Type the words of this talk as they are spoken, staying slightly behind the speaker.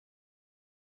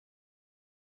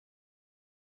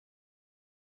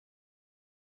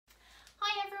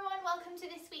everyone, welcome to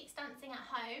this week's Dancing at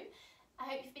Home. I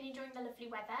hope you've been enjoying the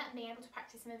lovely weather and being able to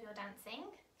practice some of your dancing.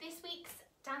 This week's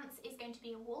dance is going to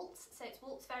be a waltz, so it's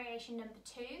waltz variation number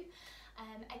 2.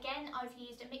 Again, I've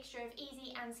used a mixture of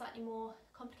easy and slightly more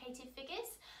complicated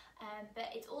figures,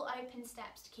 but it's all open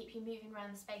steps to keep you moving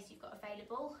around the space you've got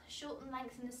available. Shorten,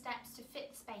 lengthen the steps to fit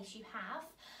the space you have.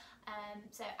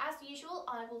 So as usual,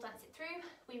 I will dance it through.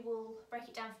 We will break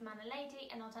it down for man and lady,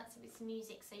 and I'll dance it with some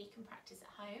music so you can practice at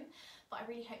home. But I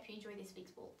really hope you enjoy this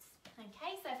week's waltz.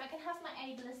 Okay, so if I can have my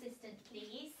able assistant,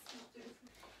 please.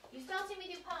 You're starting with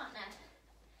your partner.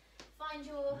 Find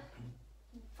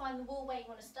the wall where you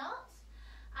want to start.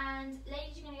 And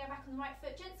ladies, you're going to go back on the right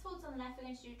foot, gents forwards on the left. We're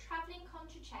going to do a travelling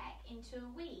contra check into a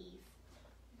weave.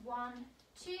 1,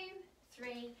 2,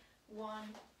 3, 1,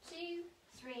 2,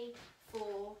 3,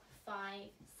 4,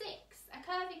 5, 6. A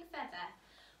curving feather.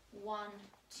 1,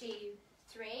 2,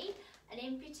 3. An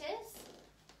impetus.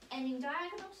 Ending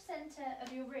diagonal to centre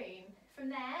of your room. From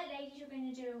there, ladies, you're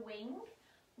going to do a wing.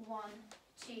 1,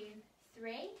 2,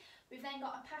 3. We've then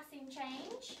got a passing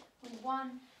change.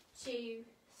 1, 2,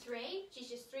 3, which is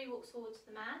just 3 walks forward to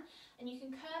the man. And you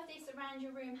can curve this around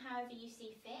your room however you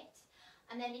see fit.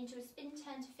 And then into a spin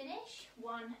turn to finish.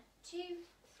 1, 2,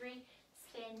 3,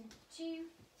 spin,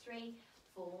 2, 3,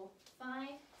 4, 5,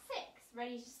 6.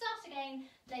 Ready to start again.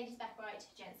 Ladies back right,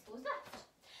 gents forwards left.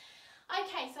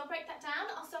 Okay, so I'll break that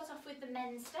down. I'll start off with the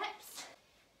men's steps.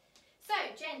 So,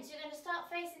 gents, you're going to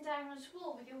start facing diagonal to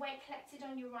wall with your weight collected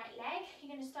on your right leg.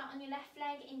 You're going to start on your left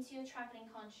leg into your travelling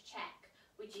contra check,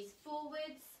 which is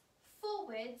forwards,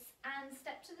 forwards, and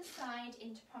step to the side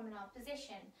into promenade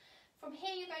position. From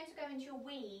here, you're going to go into your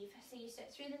weave. So you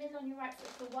step through the middle on your right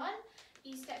foot for 1.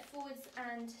 You step forwards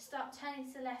and start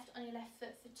turning to the left on your left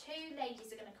foot for 2.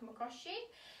 Ladies are going to come across you.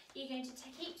 You're going to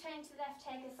keep turning to the left,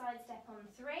 take a side step on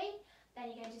 3. Then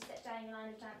you're going to step down your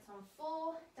line of dance on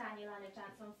 4, down your line of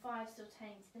dance on 5, still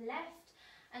turning to the left,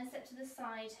 and step to the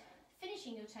side,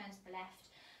 finishing your turn to the left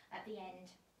at the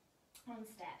end on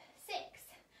step 6.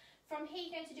 From here,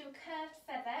 you're going to do a curved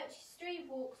feather, which is 3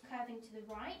 walks curving to the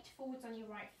right, forwards on your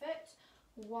right foot.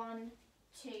 1,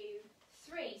 2,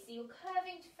 3. So you're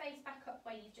curving to face back up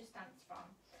where you've just danced from.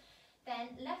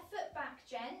 Then left foot back,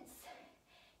 gents,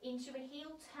 into a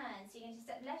heel turn. So you're going to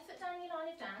step left foot down your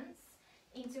line of dance,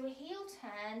 into a heel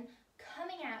turn,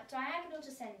 coming out diagonal to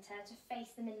centre to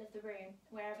face the middle of the room,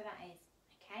 wherever that is,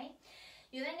 okay?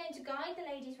 You're then going to guide the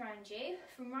ladies around you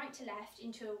from right to left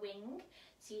into a wing.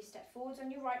 So you step forwards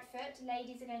on your right foot,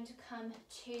 ladies are going to come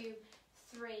 2,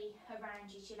 3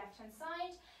 around you to your left hand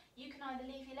side. You can either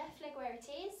leave your left leg where it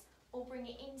is or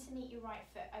bring it in to meet your right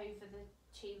foot over the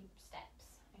 2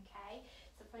 steps, okay?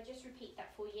 So if I just repeat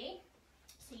that for you.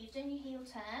 So you've done your heel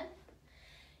turn,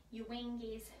 your wing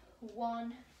is 1,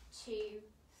 2,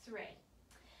 3.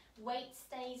 Weight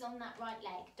stays on that right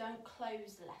leg. Don't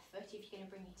close the left foot if you're going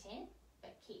to bring it in,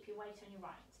 but keep your weight on your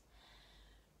right.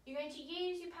 You're going to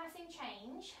use your passing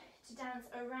change to dance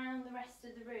around the rest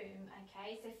of the room,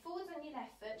 okay? So forwards on your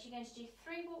left foot, you're going to do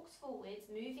 3 walks forwards,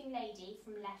 moving lady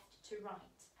from left to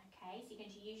right, okay? So you're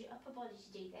going to use your upper body to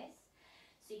do this.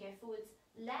 So you go forwards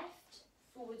left,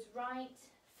 forwards right,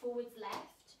 forwards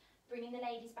left, bringing the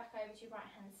ladies back over to your right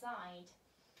hand side.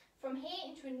 From here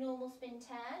into a normal spin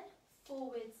turn,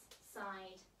 forwards,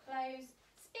 side, close,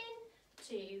 spin,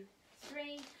 2,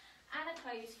 3, and a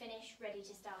close finish, ready to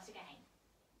start again.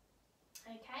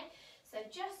 Okay, so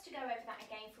just to go over that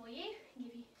again for you, and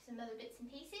give you some other bits and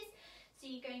pieces. So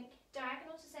you're going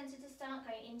diagonal to centre to start,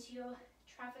 going into your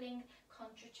travelling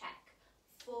contra check.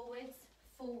 Forwards,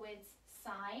 forwards,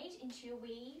 side, into your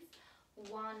weave. 1,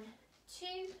 2,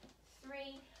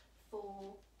 3,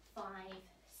 4, 5,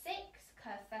 6.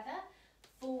 Curve feather,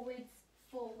 forwards,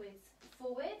 forwards,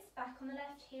 forwards, back on the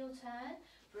left heel turn,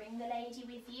 bring the lady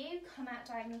with you, come out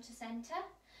diagonal to centre,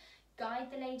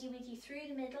 guide the lady with you through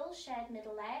the middle, shared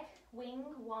middle leg, wing,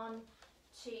 1,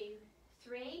 2,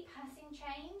 3, passing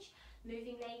change,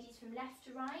 moving ladies from left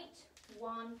to right,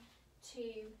 1, 2,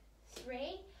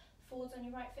 3, forwards on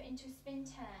your right foot into a spin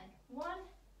turn, 1,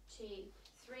 2,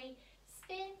 3,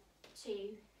 spin,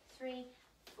 2, 3,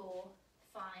 4,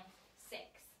 5, 6.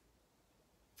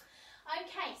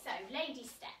 Okay, so lady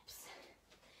steps.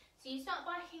 So you start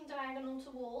biking diagonal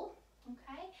to wall,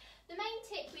 okay? The main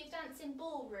tip with dancing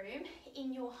ballroom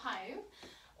in your home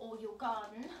or your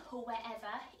garden or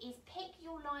wherever is pick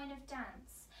your line of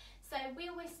dance. So we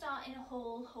always start in a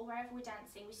hall or wherever we're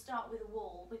dancing, we start with a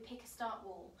wall, we pick a start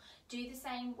wall. Do the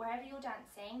same wherever you're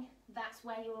dancing, that's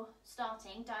where you're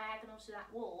starting, diagonal to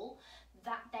that wall,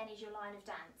 that then is your line of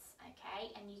dance,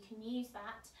 okay? And you can use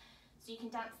that, so you can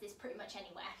dance this pretty much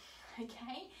anywhere.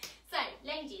 Okay, so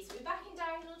ladies, we're back in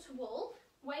diagonal to wall.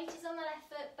 Weight is on the left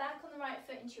foot, back on the right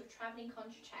foot into your travelling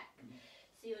contra check.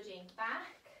 So you're doing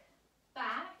back,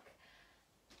 back,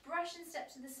 brush and step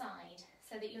to the side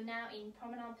so that you're now in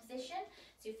promenade position.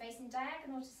 So you're facing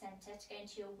diagonal to centre to go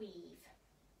into your weave.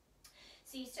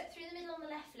 So you step through the middle on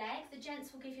the left leg. The gents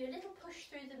will give you a little push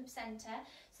through the centre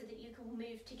so that you can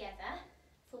move together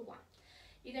for 1.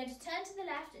 You're going to turn to the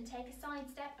left and take a side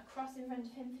step across in front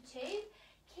of him for 2.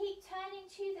 Keep turning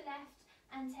to the left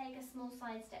and take a small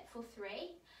side step for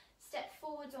 3. Step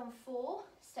forwards on 4,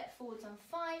 step forwards on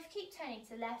 5, keep turning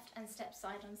to the left and step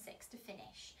side on 6 to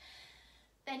finish.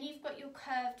 Then you've got your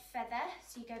curved feather,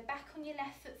 so you go back on your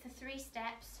left foot for 3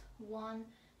 steps. 1,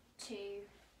 2,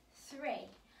 3.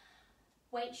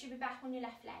 Weight should be back on your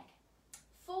left leg.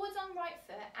 Forwards on right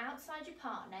foot, outside your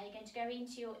partner, you're going to go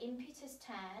into your impetus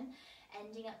turn,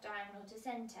 ending up diagonal to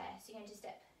centre. So you're going to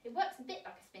step, it works a bit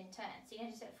like a spin turn, so you're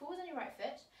going to step forwards on your right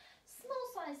foot, small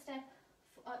side step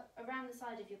around the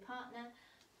side of your partner,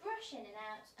 brush in and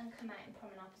out and come out in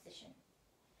promenade position.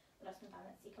 I lost my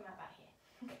balance, so you come out about here.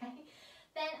 Okay.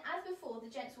 Then as before, the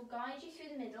gents will guide you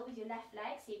through the middle with your left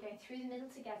leg, so you're going through the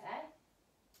middle together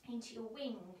into your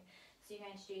wing. So you're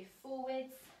going to do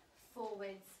forwards,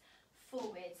 forwards,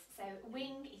 forwards. So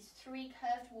wing is 3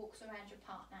 curved walks around your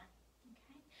partner.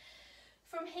 Okay.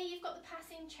 From here you've got the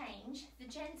passing change. The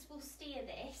gents will steer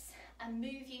this and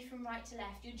move you from right to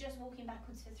left. You're just walking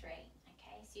backwards for 3.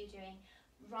 Okay, so you're doing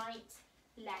right,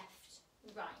 left,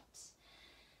 right.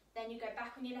 Then you go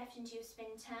back on your left into your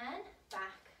spin turn,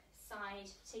 back, side,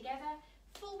 together,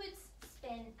 forwards,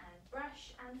 spin and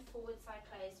brush, and forward side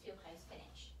close for your close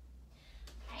finish.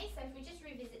 Okay, so if we just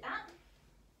revisit that.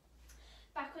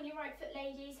 Back on your right foot,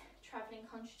 ladies, travelling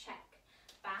contra check,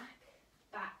 back,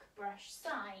 back, brush,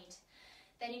 side.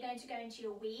 Then you're going to go into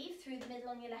your weave through the middle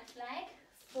on your left leg,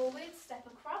 forwards, step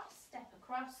across,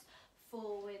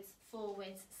 forwards,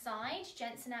 forwards, side.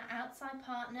 Gents are now outside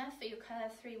partner for your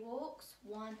curve 3 walks.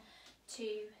 1,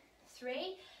 2,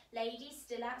 3. Ladies,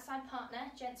 still outside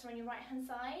partner. Gents are on your right hand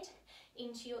side.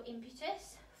 Into your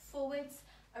impetus, forwards,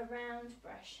 around,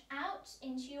 brush out.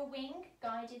 Into your wing,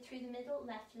 guided through the middle,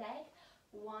 left leg.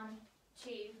 1, 2,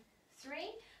 3.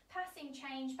 Passing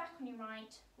change, back on your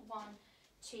right. 1,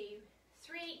 2,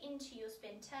 3. Into your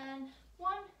spin turn.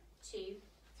 1, 2,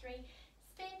 3.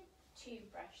 Spin, 2,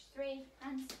 brush, 3,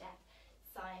 and step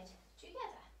side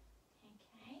together.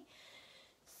 Okay.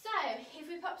 So if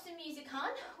we pop some music on,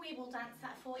 we will dance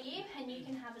that for you, and you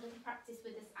can have a little practice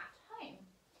with us at home.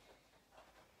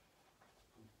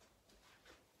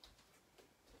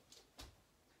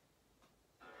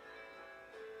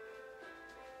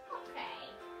 Okay,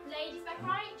 ladies back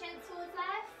right, gents towards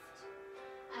left.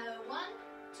 1,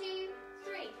 2,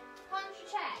 3. Contra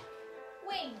check.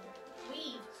 Wing.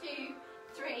 Weave. 2,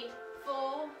 3,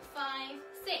 4, 5,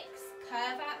 6.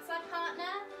 Curve outside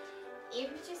partner.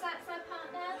 Impetus outside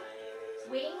partner.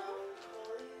 Wing.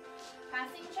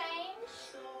 Passing change.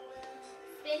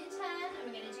 Spin turn. And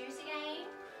we're going to do it again.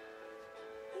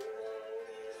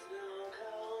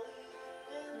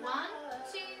 1,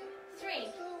 2, 3.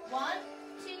 1,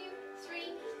 2,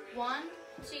 3. 1,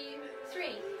 2,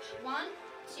 3. 1,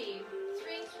 2,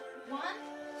 3. 1,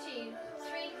 2,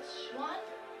 3. 1,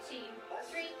 2,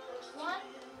 3. 1,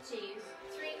 2,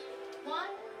 3. 1,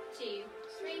 2,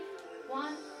 3.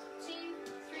 1, 2,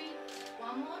 3.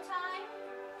 One more time.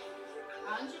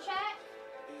 Contra check.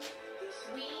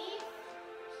 Weave.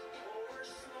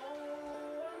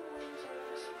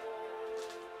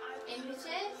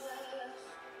 Impetus.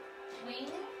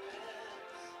 Wing.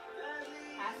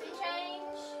 Passing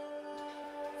change.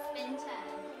 Spin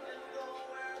turn.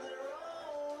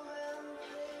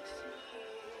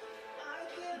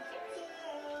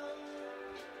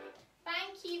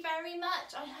 Thank you very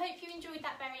much. I hope you enjoyed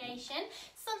that variation.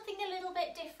 Something a little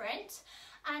bit different,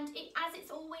 and as it's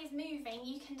always moving,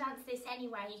 you can dance this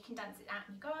anywhere. You can dance it out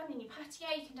in your garden, in your patio,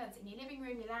 you can dance it in your living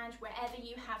room, your lounge, wherever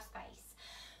you have space.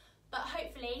 But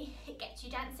hopefully it gets you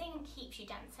dancing and keeps you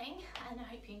dancing, and I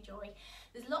hope you enjoy.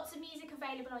 There's lots of music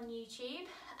available on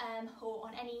YouTube or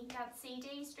on any dance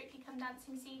CD, Strictly Come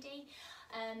Dancing CD.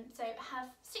 So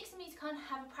stick some music on,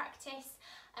 have a practice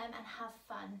and have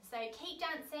fun. So keep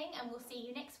dancing, and we'll see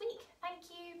you next week. Thank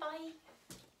you, bye.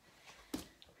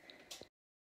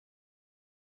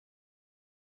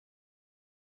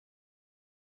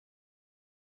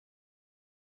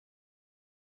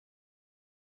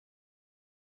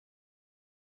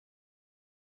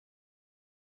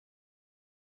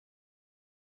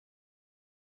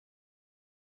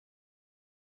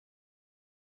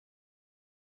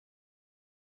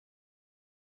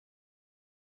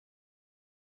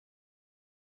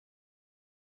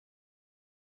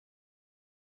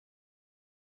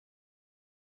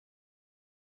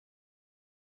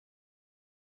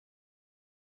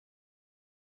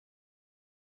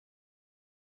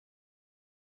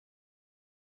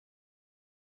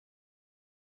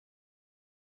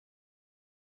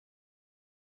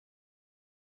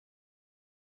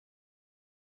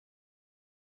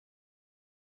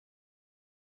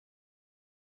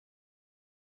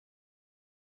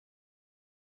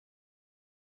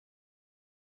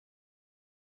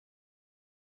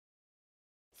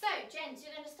 So, gents,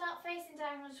 you're going to start facing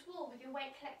diagonal to wall with your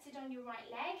weight collected on your right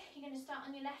leg. You're going to start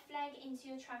on your left leg into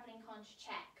your travelling contra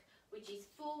check, which is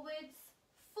forwards,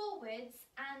 forwards,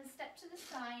 and step to the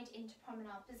side into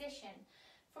promenade position.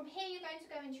 From here, you're going to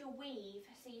go into your weave.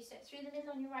 So you step through the middle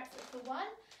on your right foot for 1.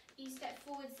 You step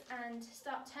forwards and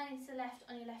start turning to the left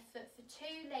on your left foot for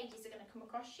 2. Ladies are going to come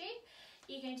across you.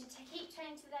 You're going to keep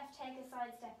turning to the left, take a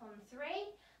side step on 3.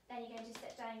 Then you're going to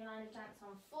step down your line of dance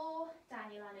on 4, down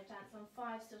your line of dance on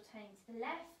 5, still turning to the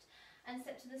left, and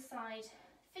step to the side,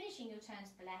 finishing your turn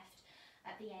to the left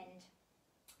at the end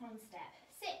on step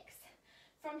 6.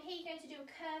 From here, you're going to do a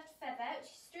curved feather,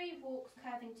 which is 3 walks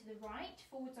curving to the right,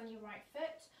 forwards on your right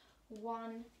foot.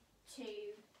 1, 2,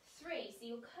 3. So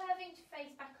you're curving to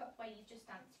face back up where you've just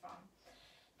danced from.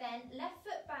 Then left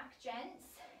foot back,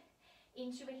 gents,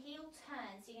 into a heel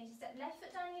turn. So you're going to step left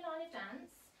foot down your line of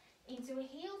dance, into a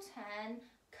heel turn,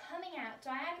 coming out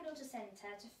diagonal to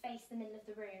centre to face the middle of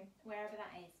the room, wherever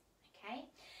that is, okay?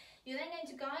 You're then going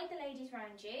to guide the ladies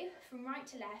around you from right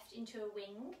to left into a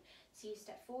wing. So you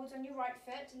step forwards on your right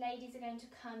foot, ladies are going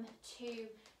to come 2,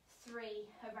 3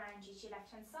 around you to your left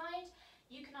hand side.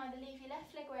 You can either leave your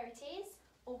left leg where it is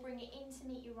or bring it in to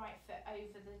meet your right foot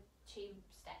over the 2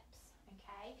 steps,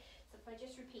 okay? So if I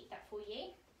just repeat that for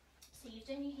you. So you've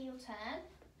done your heel turn,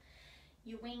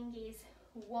 your wing is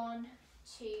 1,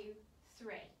 2,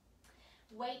 3.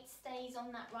 Weight stays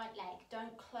on that right leg.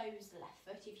 Don't close the left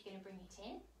foot if you're going to bring it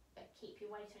in, but keep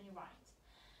your weight on your right.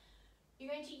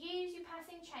 You're going to use your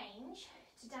passing change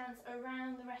to dance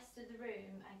around the rest of the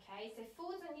room, okay? So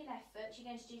forwards on your left foot,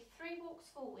 you're going to do 3 walks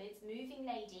forwards, moving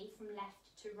lady from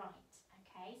left to right,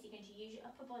 okay? So you're going to use your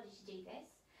upper body to do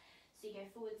this. So you go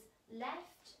forwards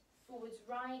left, forwards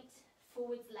right,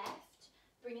 forwards left,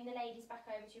 bringing the ladies back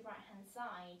over to your right hand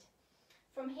side.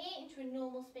 From here into a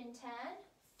normal spin turn,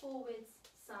 forwards,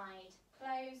 side,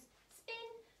 close, spin,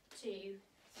 2,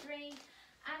 3,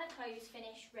 and a close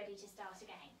finish, ready to start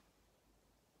again.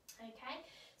 Okay,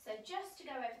 so just to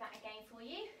go over that again for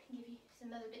you, and give you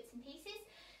some other bits and pieces.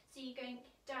 So you're going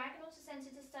diagonal to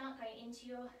centre to start, going into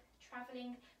your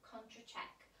travelling contra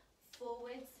check.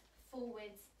 Forwards,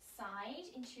 forwards, side,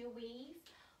 into your weave.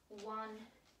 1,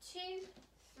 2,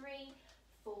 3,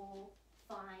 4,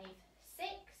 5, 6.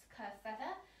 Curve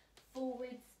feather,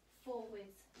 forwards,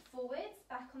 forwards, forwards,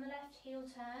 back on the left heel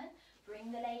turn,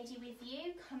 bring the lady with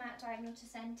you, come out diagonal to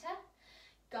centre,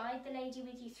 guide the lady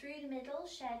with you through the middle,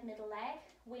 shared middle leg,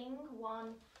 wing,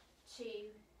 1, 2,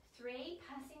 3,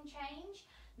 passing change,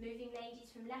 moving ladies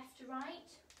from left to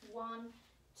right, 1,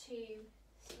 2,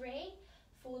 3,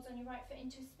 forwards on your right foot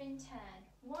into a spin turn,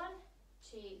 1,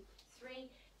 2, 3,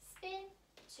 spin,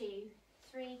 2,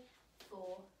 3,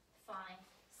 4, 5,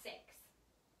 6.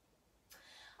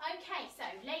 Okay, so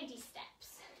lady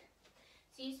steps.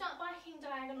 So you start biking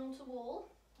diagonal to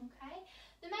wall, okay?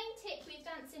 The main tip with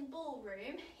dancing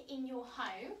ballroom in your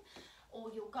home or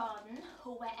your garden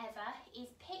or wherever is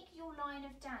pick your line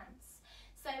of dance.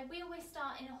 So we always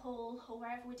start in a hall or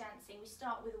wherever we're dancing, we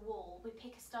start with a wall, we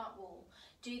pick a start wall.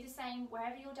 Do the same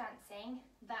wherever you're dancing,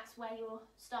 that's where you're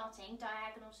starting,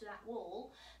 diagonal to that wall.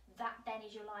 That then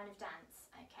is your line of dance,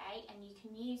 okay? And you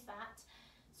can use that,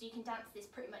 so you can dance this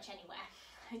pretty much anywhere.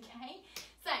 Okay,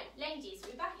 so ladies,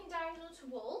 we're back in diagonal to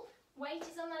wall. Weight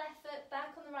is on the left foot,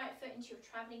 back on the right foot into your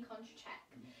travelling contra check.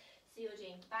 So you're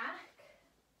doing back,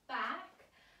 back,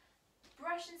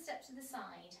 brush and step to the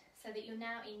side so that you're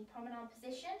now in promenade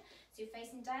position. So you're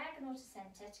facing diagonal to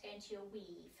centre to go into your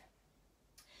weave.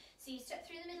 So you step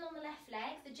through the middle on the left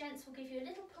leg. The gents will give you a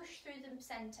little push through the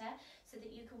centre so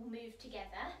that you can move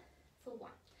together for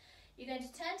 1. You're going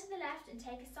to turn to the left and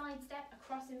take a side step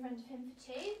across in front of him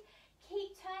for 2.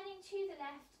 Keep turning to the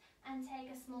left and take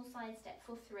a small side step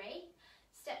for 3.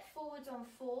 Step forwards on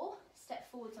 4, step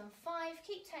forwards on 5,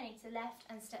 keep turning to the left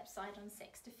and step side on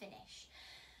 6 to finish.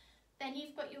 Then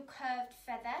you've got your curved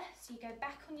feather, so you go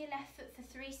back on your left foot for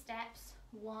 3 steps.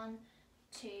 1,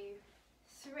 2,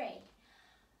 3.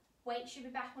 Weight should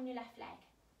be back on your left leg.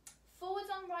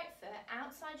 Forwards on right foot,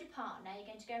 outside your partner,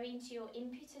 you're going to go into your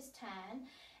impetus turn,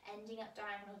 ending up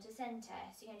diagonal to centre.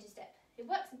 So you're going to step, it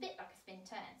works a bit like a spin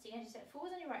turn. So you're going to step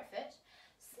forwards on your right foot,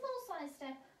 small side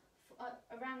step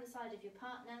around the side of your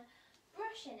partner,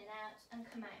 brush in and out, and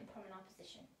come out in promenade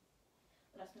position.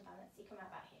 I lost my balance, so you come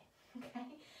out about here.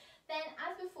 Okay. Then,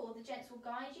 as before, the gents will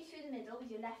guide you through the middle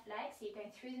with your left leg, so you're going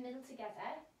through the middle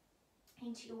together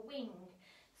into your wing.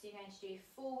 So you're going to do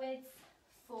forwards,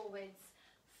 forwards,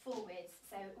 forwards.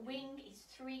 So wing is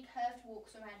 3 curved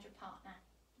walks around your partner.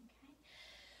 Okay.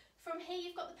 From here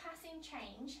you've got the passing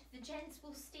change. The gents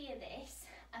will steer this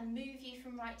and move you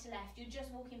from right to left. You're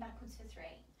just walking backwards for 3.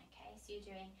 Okay, so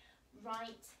you're doing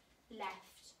right,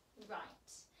 left,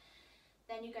 right.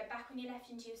 Then you go back on your left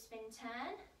into your spin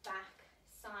turn, back,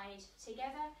 side,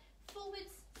 together,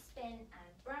 forwards, spin and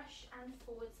brush, and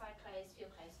forward side close for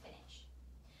your close finish.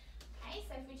 Okay,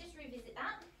 so if we just revisit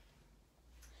that,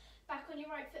 back on your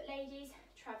right foot, ladies,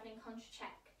 travelling contra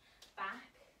check,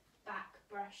 back, back,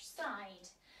 brush,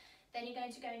 side. Then you're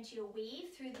going to go into your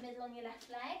weave through the middle on your left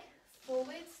leg,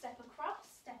 forwards, step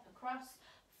across,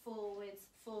 forwards,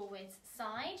 forwards,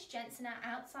 side. Gents and our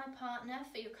outside partner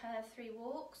for your curve 3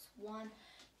 walks. 1,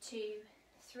 2,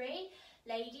 3.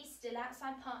 Ladies, still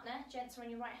outside partner. Gents are on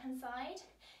your right hand side.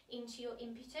 Into your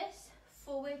impetus,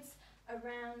 forwards,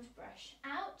 around, brush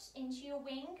out. Into your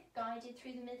wing, guided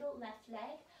through the middle, left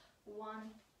leg.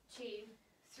 1, 2,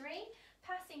 3.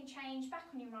 Passing change, back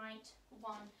on your right.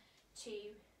 1, 2,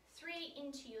 3.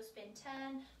 Into your spin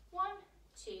turn. 1,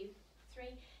 2, 3.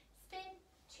 Spin,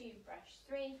 2, brush,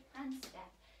 3, and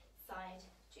step, side,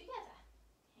 together.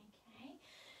 Okay,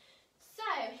 so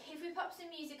if we pop some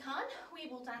music on, we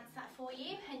will dance that for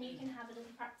you, and you can have a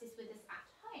little practice with us at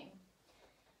home.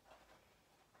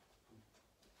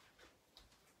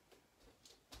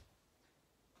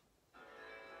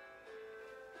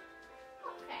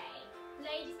 Okay,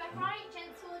 ladies back right,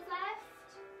 gents towards left.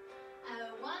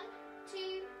 1,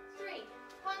 2, 3.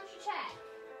 Contra check,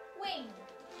 wing,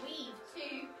 weave,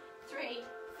 2, 3,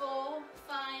 4,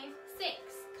 5, 6.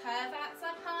 Curve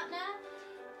outside partner,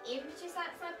 impetus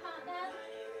outside partner,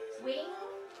 wing,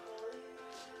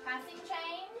 passing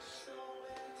change,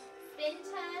 spin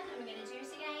turn, and we're going to do it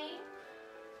again.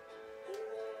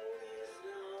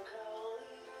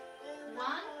 1,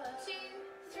 2,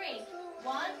 3.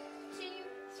 1, 2,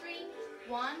 3.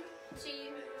 1, 2,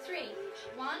 3.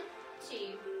 1, 2,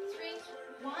 3.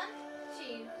 1,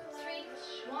 2, 3.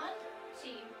 1,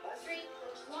 2, 3.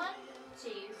 1, 2,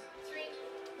 3.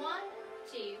 1,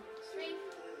 2, 3.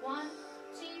 1,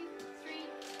 2, 3.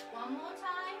 One more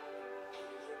time.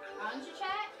 Contra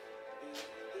check.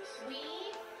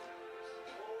 Weave.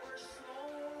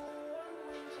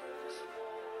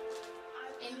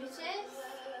 Impetus.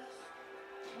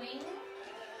 Wing.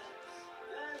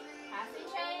 Passing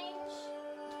change.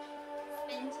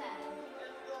 Spin turn.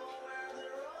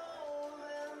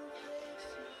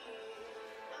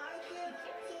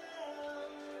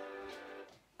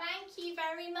 Thank you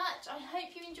very much. I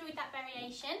hope you enjoyed that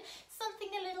variation. Something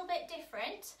a little bit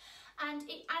different, and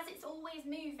as it's always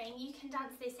moving, you can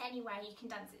dance this anywhere. You can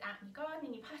dance it out in your garden,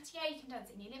 in your patio, you can dance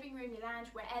it in your living room, your lounge,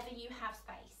 wherever you have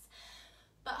space.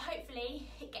 But hopefully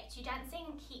it gets you dancing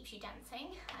and keeps you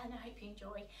dancing, and I hope you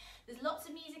enjoy. There's lots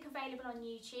of music available on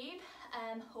YouTube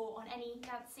or on any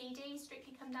dance CD,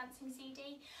 Strictly Come Dancing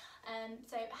CD.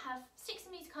 So stick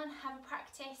some music on, have a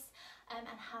practice, and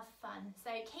have fun. So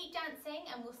keep dancing,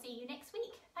 and we'll see you next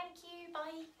week. Thank you,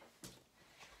 bye.